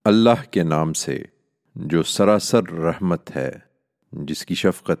اللہ کے نام سے جو سراسر رحمت ہے، جس کی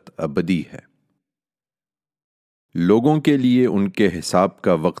شفقت ابدی ہے۔ لوگوں کے لیے ان کے حساب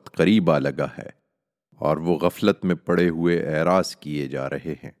کا وقت قریب آ لگا ہے اور وہ غفلت میں پڑے ہوئے اعراض کیے جا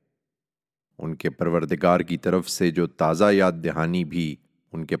رہے ہیں۔ ان کے پروردگار کی طرف سے جو تازہ یاد دہانی بھی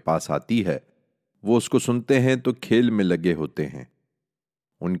ان کے پاس آتی ہے، وہ اس کو سنتے ہیں تو کھیل میں لگے ہوتے ہیں۔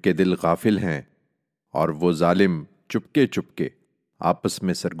 ان کے دل غافل ہیں اور وہ ظالم چپکے چپکے آپس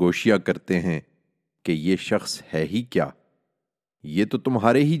میں سرگوشیاں کرتے ہیں کہ یہ شخص ہے ہی کیا؟ یہ تو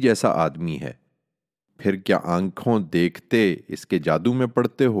تمہارے ہی جیسا آدمی ہے، پھر کیا آنکھوں دیکھتے اس کے جادو میں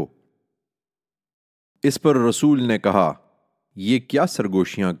پڑتے ہو؟ اس پر رسول نے کہا، یہ کیا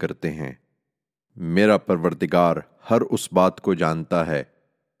سرگوشیاں کرتے ہیں؟ میرا پروردگار ہر اس بات کو جانتا ہے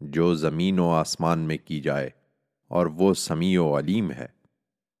جو زمین و آسمان میں کی جائے، اور وہ سمیع و علیم ہے۔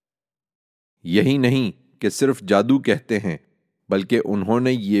 یہی نہیں کہ صرف جادو کہتے ہیں، بلکہ انہوں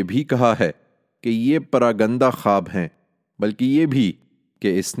نے یہ بھی کہا ہے کہ یہ پراگندہ خواب ہیں، بلکہ یہ بھی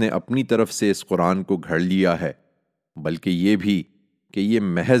کہ اس نے اپنی طرف سے اس قرآن کو گھڑ لیا ہے، بلکہ یہ بھی کہ یہ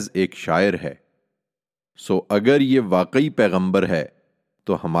محض ایک شاعر ہے۔ سو اگر یہ واقعی پیغمبر ہے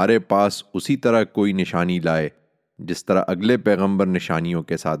تو ہمارے پاس اسی طرح کوئی نشانی لائے جس طرح اگلے پیغمبر نشانیوں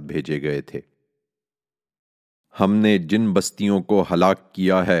کے ساتھ بھیجے گئے تھے۔ ہم نے جن بستیوں کو ہلاک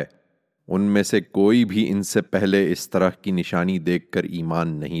کیا ہے، ان میں سے کوئی بھی ان سے پہلے اس طرح کی نشانی دیکھ کر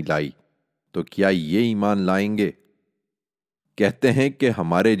ایمان نہیں لائی، تو کیا یہ ایمان لائیں گے؟ کہتے ہیں کہ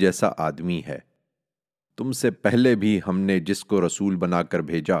ہمارے جیسا آدمی ہے۔ تم سے پہلے بھی ہم نے جس کو رسول بنا کر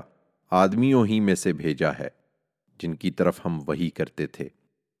بھیجا، آدمیوں ہی میں سے بھیجا ہے جن کی طرف ہم وحی کرتے تھے۔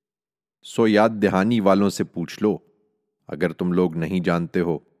 سو یاد دہانی والوں سے پوچھ لو اگر تم لوگ نہیں جانتے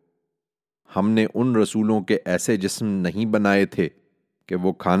ہو۔ ہم نے ان رسولوں کے ایسے جسم نہیں بنائے تھے کہ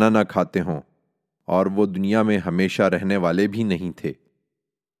وہ کھانا نہ کھاتے ہوں، اور وہ دنیا میں ہمیشہ رہنے والے بھی نہیں تھے۔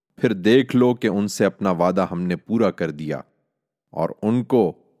 پھر دیکھ لو کہ ان سے اپنا وعدہ ہم نے پورا کر دیا، اور ان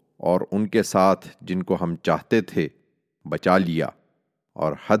کو اور ان کے ساتھ جن کو ہم چاہتے تھے بچا لیا،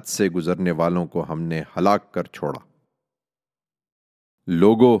 اور حد سے گزرنے والوں کو ہم نے ہلاک کر چھوڑا۔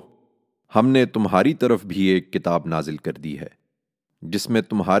 لوگو، ہم نے تمہاری طرف بھی ایک کتاب نازل کر دی ہے جس میں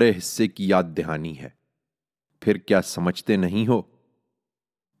تمہارے حصے کی یاد دہانی ہے، پھر کیا سمجھتے نہیں ہو؟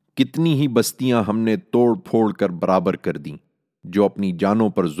 کتنی ہی بستیاں ہم نے توڑ پھوڑ کر برابر کر دیں جو اپنی جانوں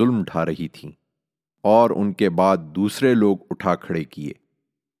پر ظلم ڈھا رہی تھیں، اور ان کے بعد دوسرے لوگ اٹھا کھڑے کیے۔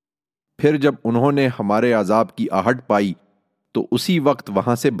 پھر جب انہوں نے ہمارے عذاب کی آہٹ پائی تو اسی وقت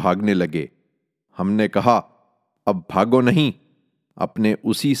وہاں سے بھاگنے لگے۔ ہم نے کہا، اب بھاگو نہیں، اپنے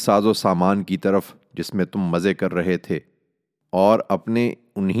اسی ساز و سامان کی طرف جس میں تم مزے کر رہے تھے، اور اپنے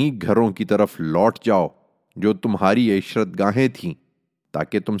انہی گھروں کی طرف لوٹ جاؤ جو تمہاری عشرت گاہیں تھیں،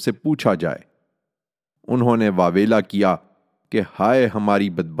 تاکہ تم سے پوچھا جائے۔ انہوں نے واویلا کیا کہ ہائے ہماری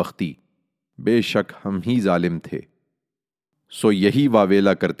بدبختی، بے شک ہم ہی ظالم تھے۔ سو یہی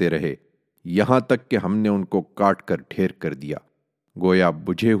واویلا کرتے رہے یہاں تک کہ ہم نے ان کو کاٹ کر ڈھیر کر دیا، گویا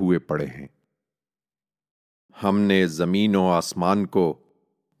بجھے ہوئے پڑے ہیں۔ ہم نے زمین و آسمان کو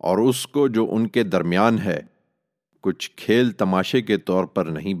اور اس کو جو ان کے درمیان ہے کچھ کھیل تماشے کے طور پر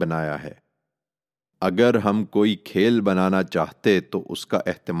نہیں بنایا ہے۔ اگر ہم کوئی کھیل بنانا چاہتے تو اس کا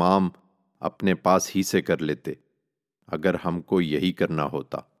اہتمام اپنے پاس ہی سے کر لیتے، اگر ہم کو یہی کرنا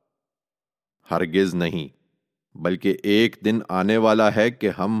ہوتا۔ ہرگز نہیں، بلکہ ایک دن آنے والا ہے کہ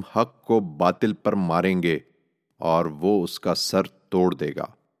ہم حق کو باطل پر ماریں گے اور وہ اس کا سر توڑ دے گا،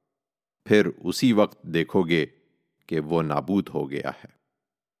 پھر اسی وقت دیکھو گے کہ وہ نابود ہو گیا ہے۔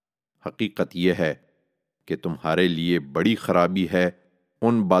 حقیقت یہ ہے کہ تمہارے لیے بڑی خرابی ہے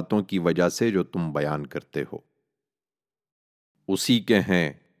ان باتوں کی وجہ سے جو تم بیان کرتے ہو۔ اسی کے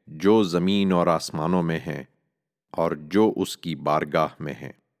ہیں جو زمین اور آسمانوں میں ہیں اور جو اس کی بارگاہ میں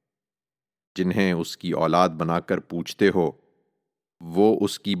ہیں، جنہیں اس کی اولاد بنا کر پوچھتے ہو، وہ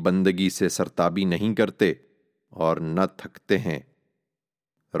اس کی بندگی سے سرتابی نہیں کرتے اور نہ تھکتے ہیں،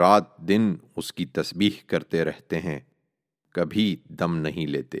 رات دن اس کی تسبیح کرتے رہتے ہیں، کبھی دم نہیں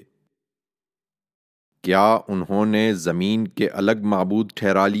لیتے۔ کیا انہوں نے زمین کے الگ معبود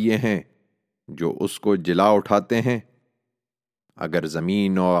ٹھہرا لیے ہیں جو اس کو جلا اٹھاتے ہیں؟ اگر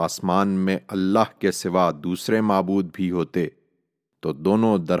زمین و آسمان میں اللہ کے سوا دوسرے معبود بھی ہوتے تو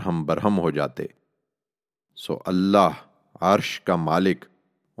دونوں درہم برہم ہو جاتے۔ سو اللہ عرش کا مالک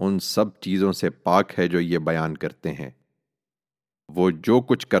ان سب چیزوں سے پاک ہے جو یہ بیان کرتے ہیں۔ وہ جو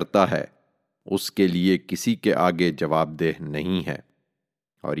کچھ کرتا ہے اس کے لیے کسی کے آگے جواب دہ نہیں ہے،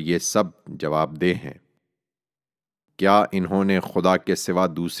 اور یہ سب جواب دہ ہیں۔ کیا انہوں نے خدا کے سوا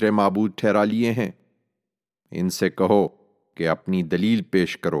دوسرے معبود ٹھہرا لیے ہیں؟ ان سے کہو کہ اپنی دلیل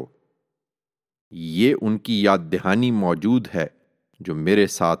پیش کرو۔ یہ ان کی یاد دہانی موجود ہے جو میرے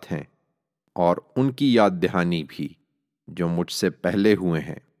ساتھ ہیں، اور ان کی یاد دہانی بھی جو مجھ سے پہلے ہوئے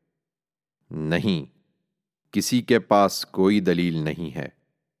ہیں۔ نہیں، کسی کے پاس کوئی دلیل نہیں ہے،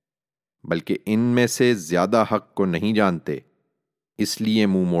 بلکہ ان میں سے زیادہ حق کو نہیں جانتے، اس لیے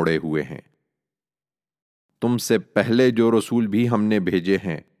منہ موڑے ہوئے ہیں۔ تم سے پہلے جو رسول بھی ہم نے بھیجے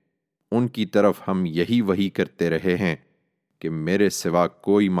ہیں، ان کی طرف ہم یہی وحی کرتے رہے ہیں کہ میرے سوا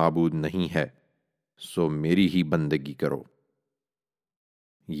کوئی معبود نہیں ہے، سو میری ہی بندگی کرو۔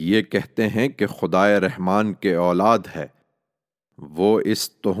 یہ کہتے ہیں کہ خدائے رحمان کے اولاد ہے، وہ اس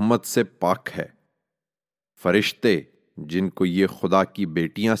تہمت سے پاک ہے۔ فرشتے جن کو یہ خدا کی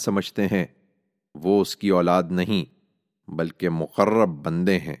بیٹیاں سمجھتے ہیں، وہ اس کی اولاد نہیں بلکہ مقرب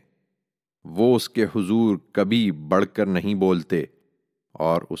بندے ہیں۔ وہ اس کے حضور کبھی بڑھ کر نہیں بولتے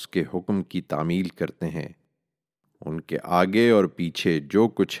اور اس کے حکم کی تعمیل کرتے ہیں۔ ان کے آگے اور پیچھے جو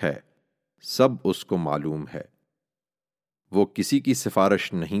کچھ ہے سب اس کو معلوم ہے۔ وہ کسی کی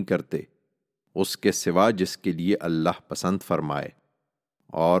سفارش نہیں کرتے اس کے سوا جس کے لیے اللہ پسند فرمائے،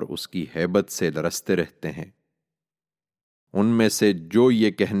 اور اس کی ہیبت سے لرزتے رہتے ہیں۔ ان میں سے جو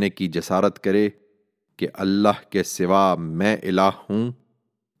یہ کہنے کی جسارت کرے کہ اللہ کے سوا میں الہ ہوں،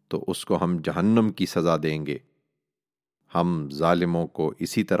 تو اس کو ہم جہنم کی سزا دیں گے۔ ہم ظالموں کو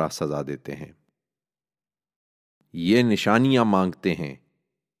اسی طرح سزا دیتے ہیں۔ یہ نشانیاں مانگتے ہیں،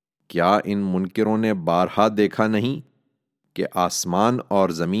 کیا ان منکروں نے بارہا دیکھا نہیں کہ آسمان اور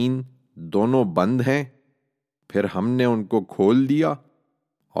زمین دونوں بند ہیں، پھر ہم نے ان کو کھول دیا،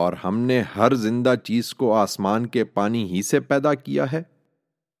 اور ہم نے ہر زندہ چیز کو آسمان کے پانی ہی سے پیدا کیا ہے؟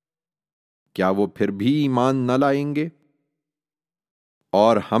 کیا وہ پھر بھی ایمان نہ لائیں گے؟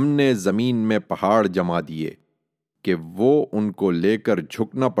 اور ہم نے زمین میں پہاڑ جما دیے کہ وہ ان کو لے کر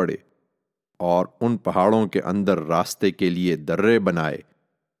جھک نہ پڑے، اور ان پہاڑوں کے اندر راستے کے لیے درے بنائے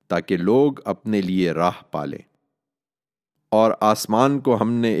تاکہ لوگ اپنے لیے راہ پالیں۔ اور آسمان کو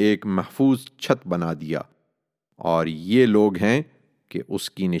ہم نے ایک محفوظ چھت بنا دیا، اور یہ لوگ ہیں کہ اس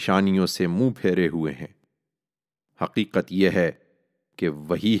کی نشانیوں سے منہ پھیرے ہوئے ہیں۔ حقیقت یہ ہے کہ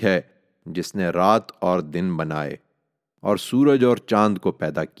وہی ہے جس نے رات اور دن بنائے اور سورج اور چاند کو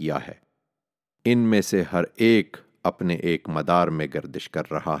پیدا کیا ہے۔ ان میں سے ہر ایک اپنے ایک مدار میں گردش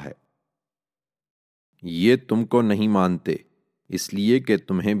کر رہا ہے۔ یہ تم کو نہیں مانتے اس لیے کہ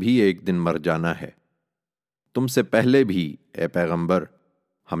تمہیں بھی ایک دن مر جانا ہے۔ تم سے پہلے بھی اے پیغمبر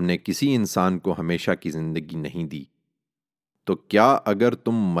ہم نے کسی انسان کو ہمیشہ کی زندگی نہیں دی، تو کیا اگر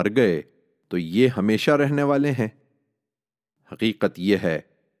تم مر گئے تو یہ ہمیشہ رہنے والے ہیں؟ حقیقت یہ ہے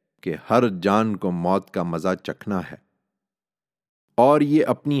کہ ہر جان کو موت کا مزہ چکھنا ہے، اور یہ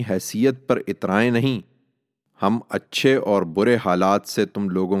اپنی حیثیت پر اترائے نہیں، ہم اچھے اور برے حالات سے تم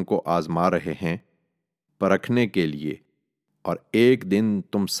لوگوں کو آزما رہے ہیں پرکھنے کے لیے، اور ایک دن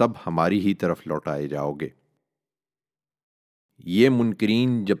تم سب ہماری ہی طرف لوٹائے جاؤ گے۔ یہ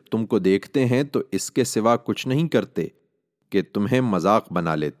منکرین جب تم کو دیکھتے ہیں تو اس کے سوا کچھ نہیں کرتے کہ تمہیں مذاق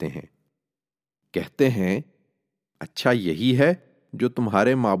بنا لیتے ہیں۔ کہتے ہیں، اچھا یہی ہے جو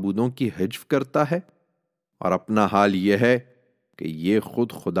تمہارے معبودوں کی حجف کرتا ہے، اور اپنا حال یہ ہے کہ یہ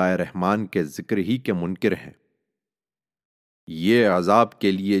خود خدائے رحمان کے ذکر ہی کے منکر ہیں۔ یہ عذاب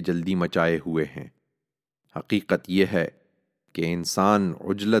کے لیے جلدی مچائے ہوئے ہیں۔ حقیقت یہ ہے کہ انسان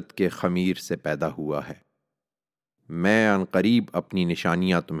عجلت کے خمیر سے پیدا ہوا ہے۔ میں عنقریب اپنی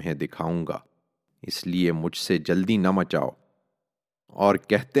نشانیاں تمہیں دکھاؤں گا، اس لیے مجھ سے جلدی نہ مچاؤ۔ اور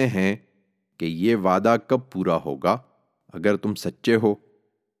کہتے ہیں کہ یہ وعدہ کب پورا ہوگا اگر تم سچے ہو؟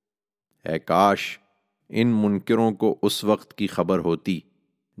 اے کاش ان منکروں کو اس وقت کی خبر ہوتی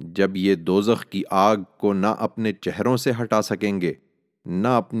جب یہ دوزخ کی آگ کو نہ اپنے چہروں سے ہٹا سکیں گے، نہ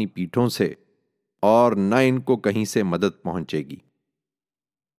اپنی پیٹھوں سے، اور نہ ان کو کہیں سے مدد پہنچے گی۔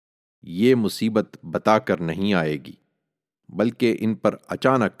 یہ مصیبت بتا کر نہیں آئے گی، بلکہ ان پر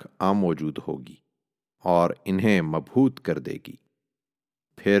اچانک آ موجود ہوگی اور انہیں مبہوت کر دے گی،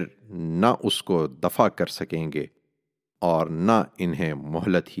 پھر نہ اس کو دفع کر سکیں گے اور نہ انہیں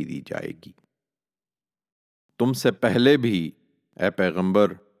مہلت ہی دی جائے گی۔ تم سے پہلے بھی اے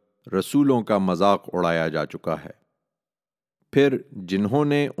پیغمبر رسولوں کا مذاق اڑایا جا چکا ہے، پھر جنہوں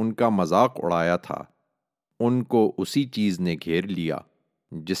نے ان کا مذاق اڑایا تھا ان کو اسی چیز نے گھیر لیا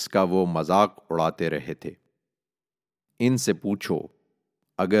جس کا وہ مذاق اڑاتے رہے تھے۔ ان سے پوچھو،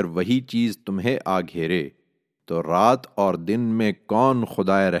 اگر وہی چیز تمہیں آ گھیرے تو رات اور دن میں کون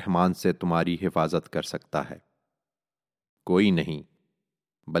خدائے رحمان سے تمہاری حفاظت کر سکتا ہے؟ کوئی نہیں،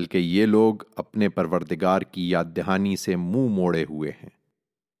 بلکہ یہ لوگ اپنے پروردگار کی یاد دہانی سے منہ موڑے ہوئے ہیں۔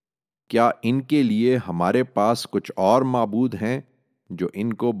 کیا ان کے لیے ہمارے پاس کچھ اور معبود ہیں جو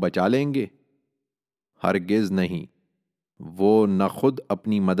ان کو بچا لیں گے؟ ہرگز نہیں، وہ نہ خود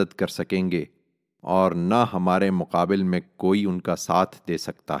اپنی مدد کر سکیں گے اور نہ ہمارے مقابل میں کوئی ان کا ساتھ دے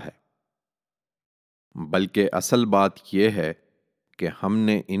سکتا ہے۔ بلکہ اصل بات یہ ہے کہ ہم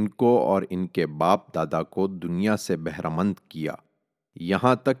نے ان کو اور ان کے باپ دادا کو دنیا سے بہرہ مند کیا،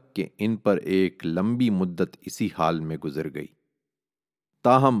 یہاں تک کہ ان پر ایک لمبی مدت اسی حال میں گزر گئی۔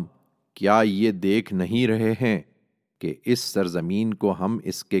 تاہم کیا یہ دیکھ نہیں رہے ہیں کہ اس سرزمین کو ہم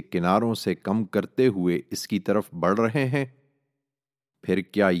اس کے کناروں سے کم کرتے ہوئے اس کی طرف بڑھ رہے ہیں؟ پھر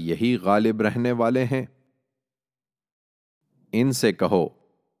کیا یہی غالب رہنے والے ہیں؟ ان سے کہو،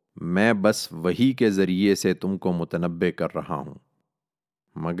 میں بس وحی کے ذریعے سے تم کو متنبع کر رہا ہوں،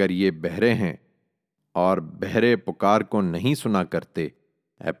 مگر یہ بہرے ہیں اور بہرے پکار کو نہیں سنا کرتے،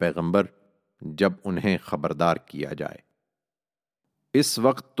 اے پیغمبر، جب انہیں خبردار کیا جائے۔ اس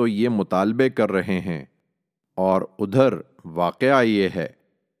وقت تو یہ مطالبے کر رہے ہیں، اور ادھر واقعہ یہ ہے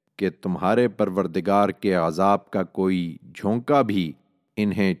کہ تمہارے پروردگار کے عذاب کا کوئی جھونکا بھی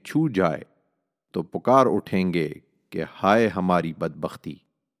انہیں چھو جائے تو پکار اٹھیں گے کہ ہائے ہماری بدبختی،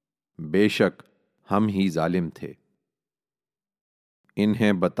 بے شک ہم ہی ظالم تھے۔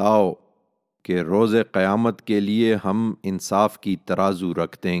 انہیں بتاؤ کہ روز قیامت کے لیے ہم انصاف کی ترازو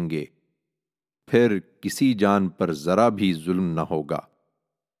رکھ دیں گے، پھر کسی جان پر ذرا بھی ظلم نہ ہوگا،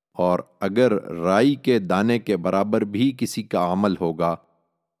 اور اگر رائی کے دانے کے برابر بھی کسی کا عمل ہوگا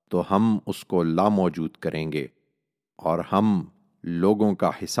تو ہم اس کو لاموجود کریں گے، اور ہم لوگوں کا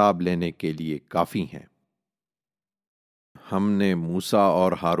حساب لینے کے لیے کافی ہیں۔ ہم نے موسیٰ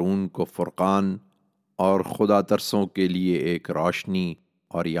اور ہارون کو فرقان اور خدا ترسوں کے لیے ایک روشنی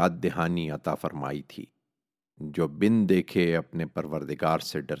اور یاد دہانی عطا فرمائی تھی، جو بن دیکھے اپنے پروردگار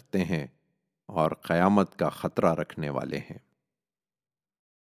سے ڈرتے ہیں اور قیامت کا خطرہ رکھنے والے ہیں۔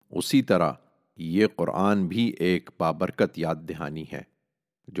 اسی طرح یہ قرآن بھی ایک بابرکت یاد دہانی ہے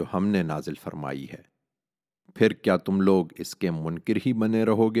جو ہم نے نازل فرمائی ہے، پھر کیا تم لوگ اس کے منکر ہی بنے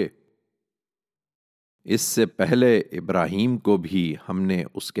رہو گے؟ اس سے پہلے ابراہیم کو بھی ہم نے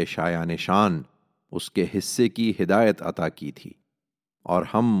اس کے شایان شان، اس کے حصے کی ہدایت عطا کی تھی، اور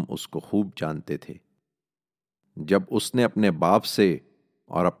ہم اس کو خوب جانتے تھے۔ جب اس نے اپنے باپ سے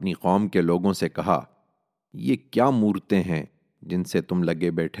اور اپنی قوم کے لوگوں سے کہا، یہ کیا مورتیں ہیں جن سے تم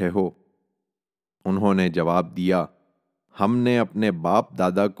لگے بیٹھے ہو؟ انہوں نے جواب دیا، ہم نے اپنے باپ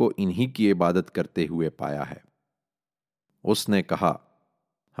دادا کو انہی کی عبادت کرتے ہوئے پایا ہے۔ اس نے کہا،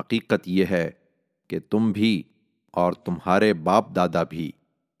 حقیقت یہ ہے کہ تم بھی اور تمہارے باپ دادا بھی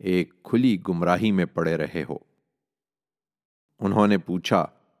ایک کھلی گمراہی میں پڑے رہے ہو۔ انہوں نے پوچھا،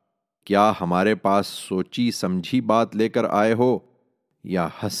 کیا ہمارے پاس سوچی سمجھی بات لے کر آئے ہو یا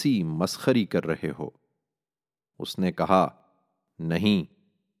ہنسی مسخری کر رہے ہو؟ اس نے کہا، نہیں،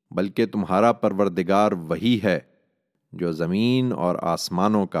 بلکہ تمہارا پروردگار وہی ہے جو زمین اور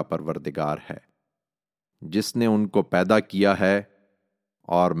آسمانوں کا پروردگار ہے، جس نے ان کو پیدا کیا ہے،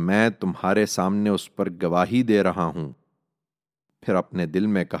 اور میں تمہارے سامنے اس پر گواہی دے رہا ہوں۔ پھر اپنے دل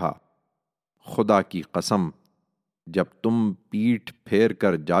میں کہا، خدا کی قسم، جب تم پیٹھ پھیر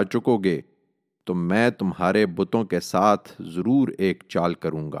کر جا چکو گے تو میں تمہارے بتوں کے ساتھ ضرور ایک چال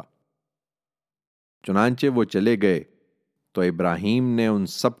کروں گا۔ چنانچہ وہ چلے گئے تو ابراہیم نے ان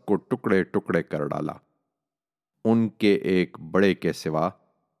سب کو ٹکڑے ٹکڑے کر ڈالا، ان کے ایک بڑے کے سوا،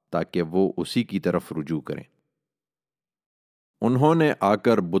 تاکہ وہ اسی کی طرف رجوع کریں۔ انہوں نے آ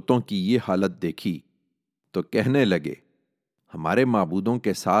کر بتوں کی یہ حالت دیکھی تو کہنے لگے، ہمارے معبودوں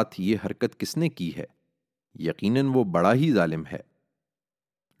کے ساتھ یہ حرکت کس نے کی ہے؟ یقیناً وہ بڑا ہی ظالم ہے۔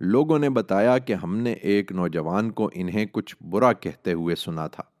 لوگوں نے بتایا کہ ہم نے ایک نوجوان کو انہیں کچھ برا کہتے ہوئے سنا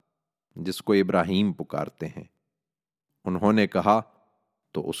تھا، جس کو ابراہیم پکارتے ہیں۔ انہوں نے کہا،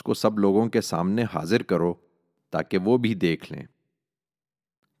 تو اس کو سب لوگوں کے سامنے حاضر کرو تاکہ وہ بھی دیکھ لیں۔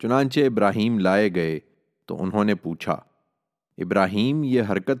 چنانچہ ابراہیم لائے گئے تو انہوں نے پوچھا، ابراہیم، یہ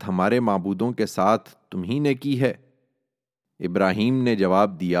حرکت ہمارے معبودوں کے ساتھ تمہیں نے کی ہے؟ ابراہیم نے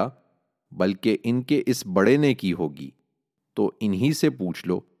جواب دیا، بلکہ ان کے اس بڑے نے کی ہوگی، تو انہی سے پوچھ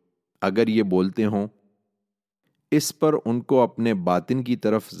لو اگر یہ بولتے ہوں۔ اس پر ان کو اپنے باطن کی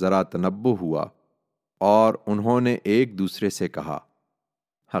طرف ذرا تنبہ ہوا، اور انہوں نے ایک دوسرے سے کہا،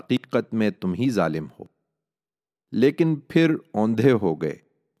 حقیقت میں تم ہی ظالم ہو۔ لیکن پھر اوندھے ہو گئے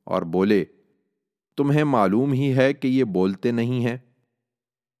اور بولے، تمہیں معلوم ہی ہے کہ یہ بولتے نہیں ہیں۔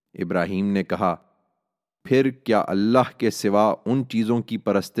 ابراہیم نے کہا، پھر کیا اللہ کے سوا ان چیزوں کی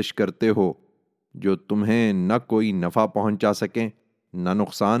پرستش کرتے ہو جو تمہیں نہ کوئی نفع پہنچا سکیں نہ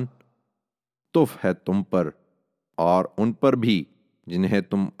نقصان؟ تف ہے تم پر اور ان پر بھی جنہیں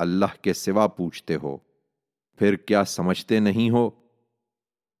تم اللہ کے سوا پوچھتے ہو، پھر کیا سمجھتے نہیں ہو؟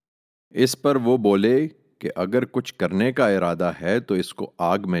 اس پر وہ بولے کہ اگر کچھ کرنے کا ارادہ ہے تو اس کو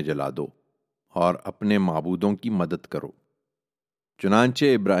آگ میں جلا دو اور اپنے معبودوں کی مدد کرو۔ چنانچہ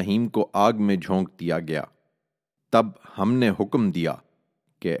ابراہیم کو آگ میں جھونک دیا گیا۔ تب ہم نے حکم دیا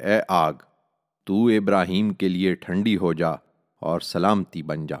کہ اے آگ، تو ابراہیم کے لیے ٹھنڈی ہو جا اور سلامتی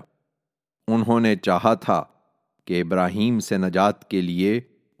بن جا۔ انہوں نے چاہا تھا کہ ابراہیم سے نجات کے لیے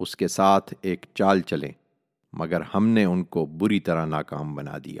اس کے ساتھ ایک چال چلیں، مگر ہم نے ان کو بری طرح ناکام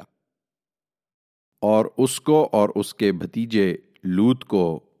بنا دیا۔ اور اس کو اور اس کے بھتیجے لوط کو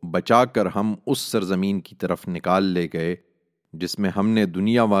بچا کر ہم اس سرزمین کی طرف نکال لے گئے جس میں ہم نے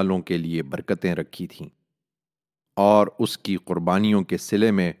دنیا والوں کے لیے برکتیں رکھی تھیں، اور اس کی قربانیوں کے صلے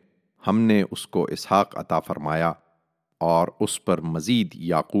میں ہم نے اس کو اسحاق عطا فرمایا اور اس پر مزید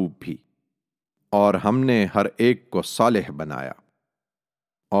یعقوب بھی، اور ہم نے ہر ایک کو صالح بنایا،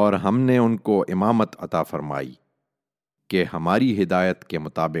 اور ہم نے ان کو امامت عطا فرمائی کہ ہماری ہدایت کے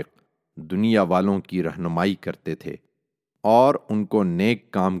مطابق دنیا والوں کی رہنمائی کرتے تھے، اور ان کو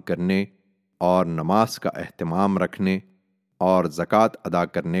نیک کام کرنے اور نماز کا اہتمام رکھنے اور زکوٰۃ ادا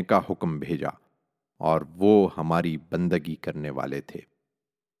کرنے کا حکم بھیجا، اور وہ ہماری بندگی کرنے والے تھے۔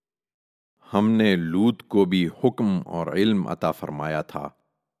 ہم نے لوط کو بھی حکم اور علم عطا فرمایا تھا،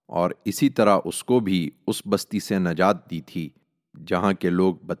 اور اسی طرح اس کو بھی اس بستی سے نجات دی تھی جہاں کے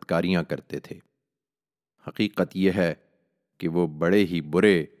لوگ بدکاریاں کرتے تھے۔ حقیقت یہ ہے کہ وہ بڑے ہی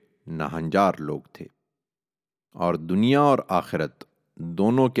برے ناہنجار لوگ تھے، اور دنیا اور آخرت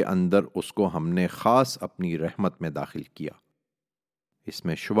دونوں کے اندر اس کو ہم نے خاص اپنی رحمت میں داخل کیا۔ اس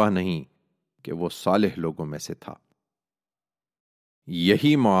میں شبہ نہیں کہ وہ صالح لوگوں میں سے تھا۔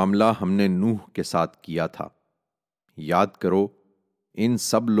 یہی معاملہ ہم نے نوح کے ساتھ کیا تھا۔ یاد کرو، ان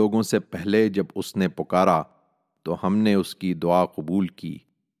سب لوگوں سے پہلے جب اس نے پکارا تو ہم نے اس کی دعا قبول کی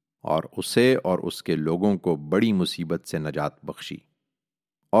اور اسے اور اس کے لوگوں کو بڑی مصیبت سے نجات بخشی،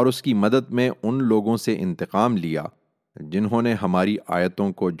 اور اس کی مدد میں ان لوگوں سے انتقام لیا جنہوں نے ہماری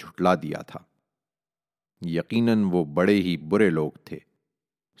آیتوں کو جھٹلا دیا تھا۔ یقیناً وہ بڑے ہی برے لوگ تھے،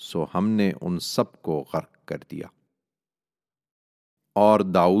 سو ہم نے ان سب کو غرق کر دیا۔ اور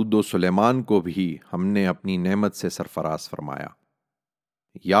داؤد و سلیمان کو بھی ہم نے اپنی نعمت سے سرفراز فرمایا۔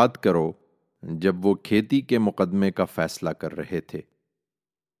 یاد کرو جب وہ کھیتی کے مقدمے کا فیصلہ کر رہے تھے،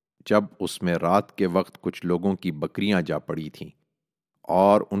 جب اس میں رات کے وقت کچھ لوگوں کی بکریاں جا پڑی تھیں،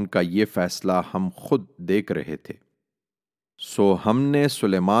 اور ان کا یہ فیصلہ ہم خود دیکھ رہے تھے، سو ہم نے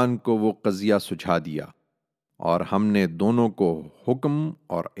سلیمان کو وہ قضیہ سجھا دیا، اور ہم نے دونوں کو حکم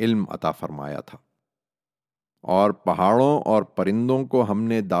اور علم عطا فرمایا تھا۔ اور پہاڑوں اور پرندوں کو ہم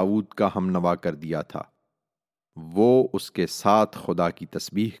نے داؤد کا ہمنوا کر دیا تھا، وہ اس کے ساتھ خدا کی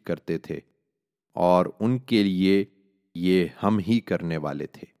تسبیح کرتے تھے، اور ان کے لیے یہ ہم ہی کرنے والے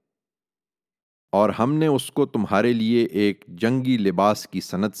تھے۔ اور ہم نے اس کو تمہارے لیے ایک جنگی لباس کی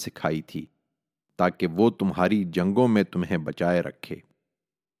صنعت سکھائی تھی تاکہ وہ تمہاری جنگوں میں تمہیں بچائے رکھے۔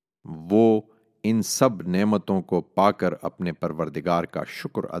 وہ ان سب نعمتوں کو پا کر اپنے پروردگار کا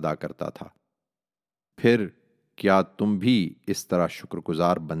شکر ادا کرتا تھا۔ پھر کیا تم بھی اس طرح شکر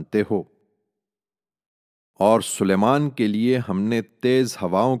گزار بنتے ہو؟ اور سلیمان کے لیے ہم نے تیز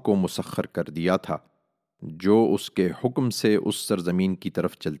ہواؤں کو مسخر کر دیا تھا جو اس کے حکم سے اس سرزمین کی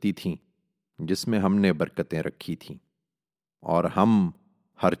طرف چلتی تھیں جس میں ہم نے برکتیں رکھی تھیں، اور ہم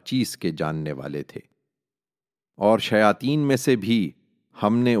ہر چیز کے جاننے والے تھے۔ اور شیاطین میں سے بھی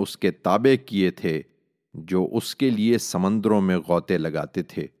ہم نے اس کے تابع کیے تھے جو اس کے لیے سمندروں میں غوطے لگاتے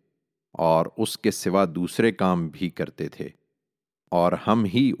تھے اور اس کے سوا دوسرے کام بھی کرتے تھے، اور ہم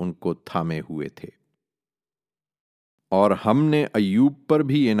ہی ان کو تھامے ہوئے تھے۔ اور ہم نے ایوب پر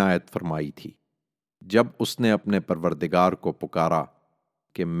بھی عنایت فرمائی تھی جب اس نے اپنے پروردگار کو پکارا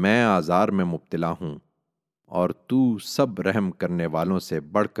کہ میں آزار میں مبتلا ہوں، اور تو سب رحم کرنے والوں سے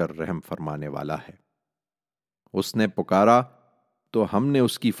بڑھ کر رحم فرمانے والا ہے۔ اس نے پکارا تو ہم نے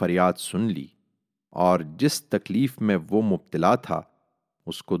اس کی فریاد سن لی، اور جس تکلیف میں وہ مبتلا تھا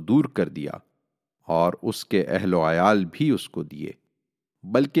اس کو دور کر دیا، اور اس کے اہل و عیال بھی اس کو دیے،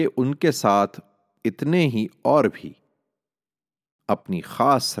 بلکہ ان کے ساتھ اتنے ہی اور بھی، اپنی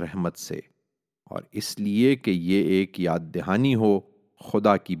خاص رحمت سے، اور اس لیے کہ یہ ایک یاد دہانی ہو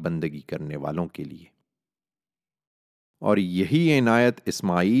خدا کی بندگی کرنے والوں کے لیے۔ اور یہی عنایت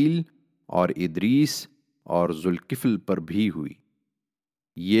اسماعیل اور ادریس اور ذوالکفل پر بھی ہوئی،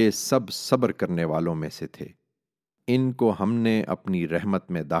 یہ سب صبر کرنے والوں میں سے تھے، ان کو ہم نے اپنی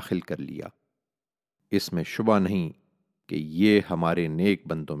رحمت میں داخل کر لیا۔ اس میں شبہ نہیں کہ یہ ہمارے نیک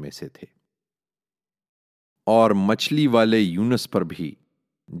بندوں میں سے تھے۔ اور مچھلی والے یونس پر بھی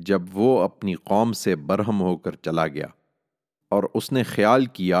جب وہ اپنی قوم سے برہم ہو کر چلا گیا، اور اس نے خیال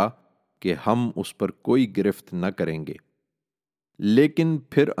کیا کہ ہم اس پر کوئی گرفت نہ کریں گے، لیکن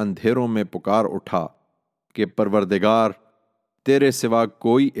پھر اندھیروں میں پکار اٹھا کہ پروردگار، تیرے سوا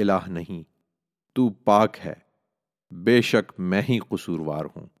کوئی الہ نہیں، تو پاک ہے، بے شک میں ہی قصوروار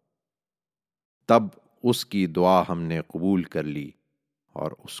ہوں۔ تب اس کی دعا ہم نے قبول کر لی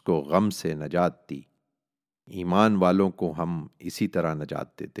اور اس کو غم سے نجات دی۔ ایمان والوں کو ہم اسی طرح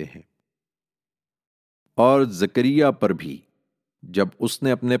نجات دیتے ہیں۔ اور زکریا پر بھی جب اس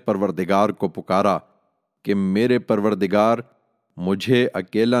نے اپنے پروردگار کو پکارا کہ میرے پروردگار مجھے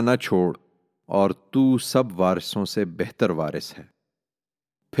اکیلا نہ چھوڑ اور تو سب وارثوں سے بہتر وارث ہے،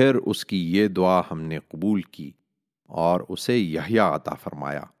 پھر اس کی یہ دعا ہم نے قبول کی اور اسے یحییٰ عطا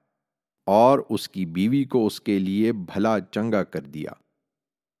فرمایا اور اس کی بیوی کو اس کے لیے بھلا چنگا کر دیا۔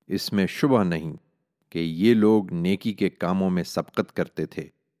 اس میں شبہ نہیں کہ یہ لوگ نیکی کے کاموں میں سبقت کرتے تھے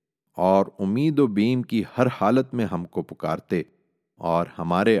اور امید و بیم کی ہر حالت میں ہم کو پکارتے اور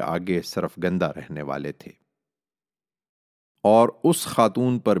ہمارے آگے سرفگندہ رہنے والے تھے۔ اور اس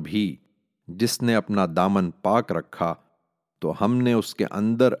خاتون پر بھی جس نے اپنا دامن پاک رکھا تو ہم نے اس کے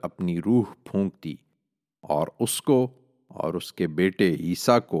اندر اپنی روح پھونک دی اور اس کو اور اس کے بیٹے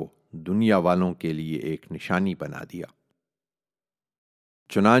عیسیٰ کو دنیا والوں کے لیے ایک نشانی بنا دیا۔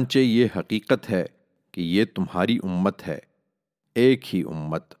 چنانچہ یہ حقیقت ہے کہ یہ تمہاری امت ہے، ایک ہی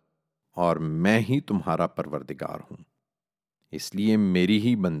امت، اور میں ہی تمہارا پروردگار ہوں، اس لیے میری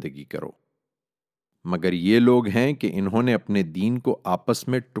ہی بندگی کرو۔ مگر یہ لوگ ہیں کہ انہوں نے اپنے دین کو آپس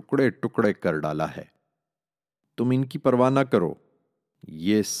میں ٹکڑے ٹکڑے کر ڈالا ہے۔ تم ان کی پرواہ نہ کرو،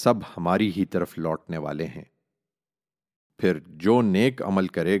 یہ سب ہماری ہی طرف لوٹنے والے ہیں۔ پھر جو نیک عمل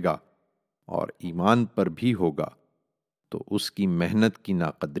کرے گا اور ایمان پر بھی ہوگا تو اس کی محنت کی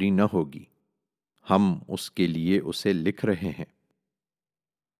ناقدری نہ ہوگی، ہم اس کے لیے اسے لکھ رہے ہیں۔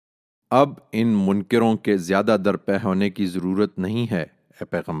 اب ان منکروں کے زیادہ درپے ہونے کی ضرورت نہیں ہے اے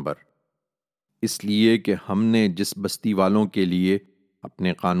پیغمبر، اس لیے کہ ہم نے جس بستی والوں کے لیے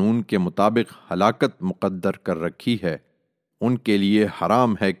اپنے قانون کے مطابق ہلاکت مقدر کر رکھی ہے ان کے لیے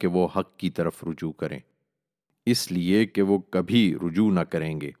حرام ہے کہ وہ حق کی طرف رجوع کریں، اس لیے کہ وہ کبھی رجوع نہ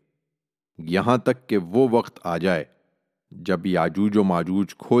کریں گے یہاں تک کہ وہ وقت آ جائے جب یاجوج و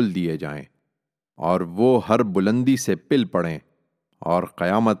ماجوج کھول دیے جائیں اور وہ ہر بلندی سے پل پڑیں اور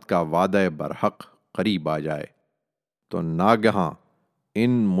قیامت کا وعدہ برحق قریب آ جائے، تو ناگہاں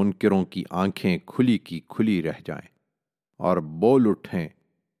ان منکروں کی آنکھیں کھلی کی کھلی رہ جائیں اور بول اٹھیں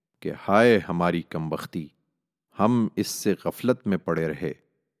کہ ہائے ہماری کمبختی، ہم اس سے غفلت میں پڑے رہے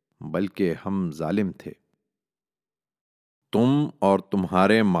بلکہ ہم ظالم تھے۔ تم اور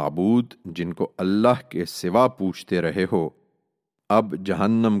تمہارے معبود جن کو اللہ کے سوا پوجتے رہے ہو اب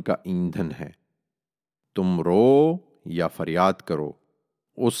جہنم کا ایندھن ہے، تم رو یا فریاد کرو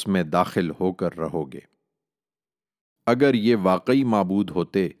اس میں داخل ہو کر رہو گے۔ اگر یہ واقعی معبود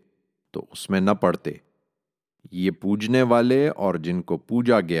ہوتے تو اس میں نہ پڑتے، یہ پوجنے والے اور جن کو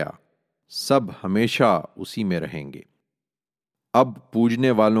پوجا گیا سب ہمیشہ اسی میں رہیں گے۔ اب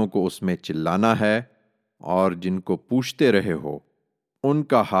پوجنے والوں کو اس میں چلانا ہے اور جن کو پوجتے رہے ہو ان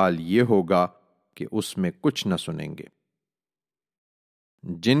کا حال یہ ہوگا کہ اس میں کچھ نہ سنیں گے۔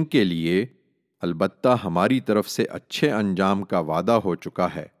 جن کے لیے البتہ ہماری طرف سے اچھے انجام کا وعدہ ہو چکا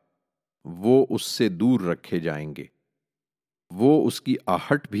ہے وہ اس سے دور رکھے جائیں گے، وہ اس کی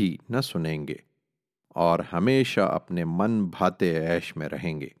آہٹ بھی نہ سنیں گے اور ہمیشہ اپنے من بھاتے عیش میں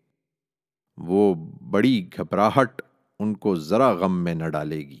رہیں گے۔ وہ بڑی گھبراہٹ ان کو ذرا غم میں نہ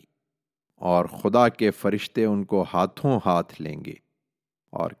ڈالے گی اور خدا کے فرشتے ان کو ہاتھوں ہاتھ لیں گے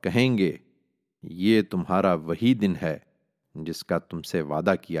اور کہیں گے یہ تمہارا وہی دن ہے جس کا تم سے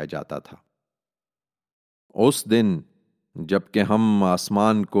وعدہ کیا جاتا تھا۔ اس دن جب کہ ہم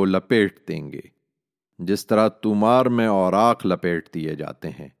آسمان کو لپیٹ دیں گے جس طرح طومار میں اوراق لپیٹ دیے جاتے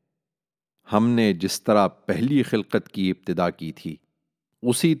ہیں، ہم نے جس طرح پہلی خلقت کی ابتدا کی تھی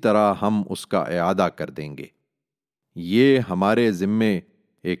اسی طرح ہم اس کا اعادہ کر دیں گے۔ یہ ہمارے ذمے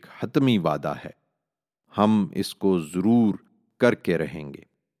ایک حتمی وعدہ ہے، ہم اس کو ضرور کر کے رہیں گے۔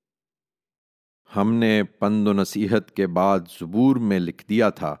 ہم نے پند و نصیحت کے بعد زبور میں لکھ دیا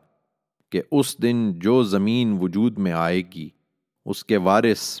تھا کہ اس دن جو زمین وجود میں آئے گی اس کے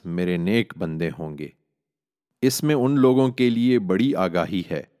وارث میرے نیک بندے ہوں گے۔ اس میں ان لوگوں کے لیے بڑی آگاہی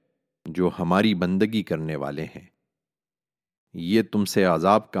ہے جو ہماری بندگی کرنے والے ہیں۔ یہ تم سے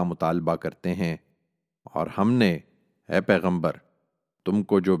عذاب کا مطالبہ کرتے ہیں اور ہم نے اے پیغمبر تم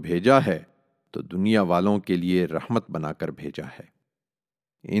کو جو بھیجا ہے تو دنیا والوں کے لیے رحمت بنا کر بھیجا ہے۔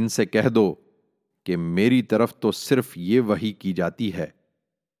 ان سے کہہ دو کہ میری طرف تو صرف یہ وحی کی جاتی ہے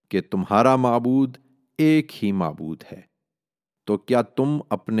کہ تمہارا معبود ایک ہی معبود ہے، تو کیا تم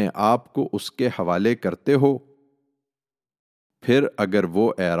اپنے آپ کو اس کے حوالے کرتے ہو؟ پھر اگر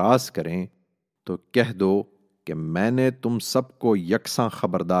وہ اعراض کریں تو کہہ دو کہ میں نے تم سب کو یکساں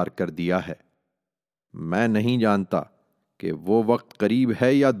خبردار کر دیا ہے۔ میں نہیں جانتا کہ وہ وقت قریب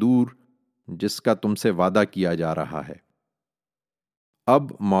ہے یا دور جس کا تم سے وعدہ کیا جا رہا ہے۔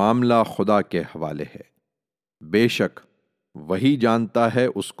 اب معاملہ خدا کے حوالے ہے، بے شک وہی جانتا ہے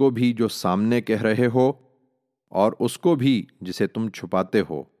اس کو بھی جو سامنے کہہ رہے ہو اور اس کو بھی جسے تم چھپاتے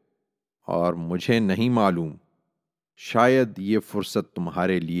ہو، اور مجھے نہیں معلوم، شاید یہ فرصت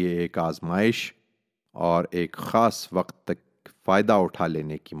تمہارے لیے ایک آزمائش اور ایک خاص وقت تک فائدہ اٹھا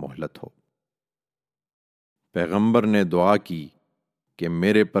لینے کی مہلت ہو۔ پیغمبر نے دعا کی کہ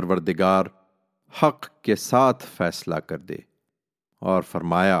میرے پروردگار حق کے ساتھ فیصلہ کر دے، اور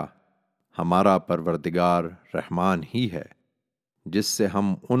فرمایا ہمارا پروردگار رحمان ہی ہے جس سے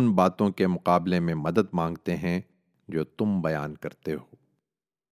ہم ان باتوں کے مقابلے میں مدد مانگتے ہیں جو تم بیان کرتے ہو۔